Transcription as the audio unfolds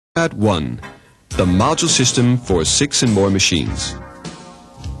UNIMAT 1, the module system for 6 and more machines.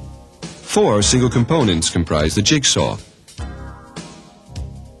 4 single components comprise the jigsaw.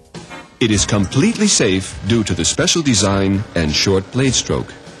 It is completely safe due to the special design and short blade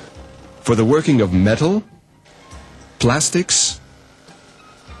stroke. For the working of metal, plastics,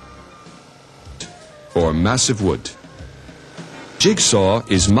 or massive wood. Jigsaw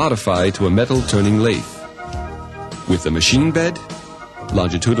is modified to a metal turning lathe. With the machine bed,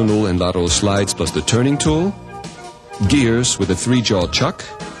 longitudinal and lateral slides plus the turning tool, gears with a 3-jaw chuck.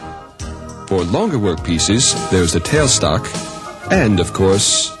 For longer workpieces, there's the tailstock, and, of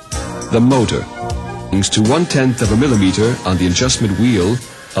course, the motor. Things to 1/10 of a millimeter on the adjustment wheel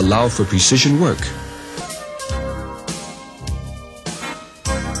allow for precision work.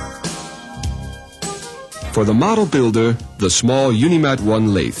 For the model builder, the small UNIMAT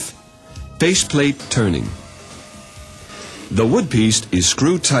 1 lathe. Faceplate turning. The wood piece is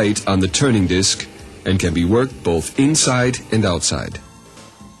screwed tight on the turning disc and can be worked both inside and outside.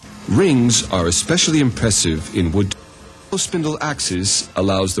 Rings are especially impressive in wood. The spindle axis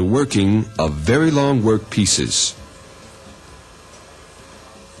allows the working of very long work pieces.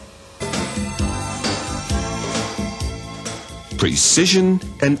 Precision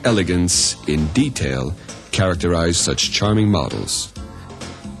and elegance in detail characterize such charming models.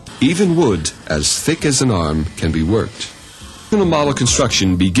 Even wood as thick as an arm can be worked. The model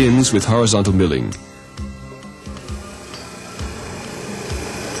construction begins with horizontal milling.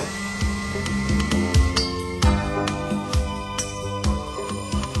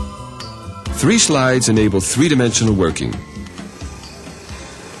 Three slides enable three-dimensional working.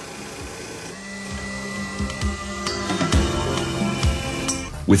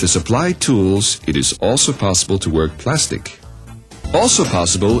 With the supplied tools, it is also possible to work plastic. Also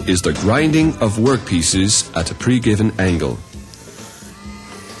possible is the grinding of workpieces at a pre-given angle.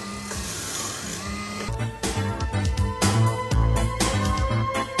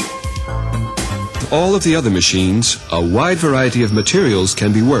 All of the other machines, a wide variety of materials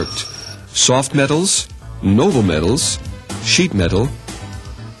can be worked. Soft metals, noble metals, sheet metal,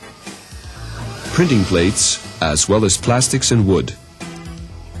 printing plates, as well as plastics and wood.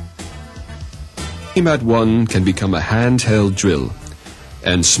 UNIMAT 1 can become a handheld drill,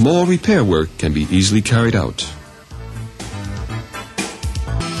 and small repair work can be easily carried out.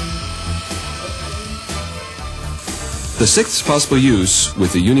 The sixth possible use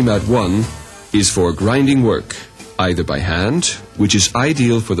with the UNIMAT 1 is for grinding work, either by hand, which is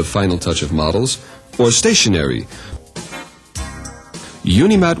ideal for the final touch of models, or stationary.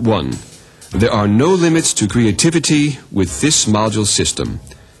 UNIMAT 1. There are no limits to creativity with this module system.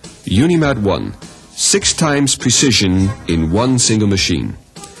 UNIMAT 1. 6 times precision in one single machine.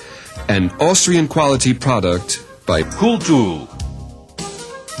 An Austrian quality product by Cool Tool.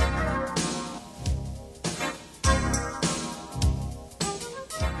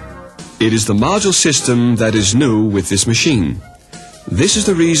 It is the module system that is new with this machine. This is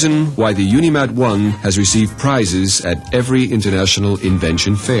the reason why the UNIMAT 1 has received prizes at every international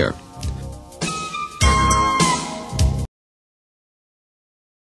invention fair.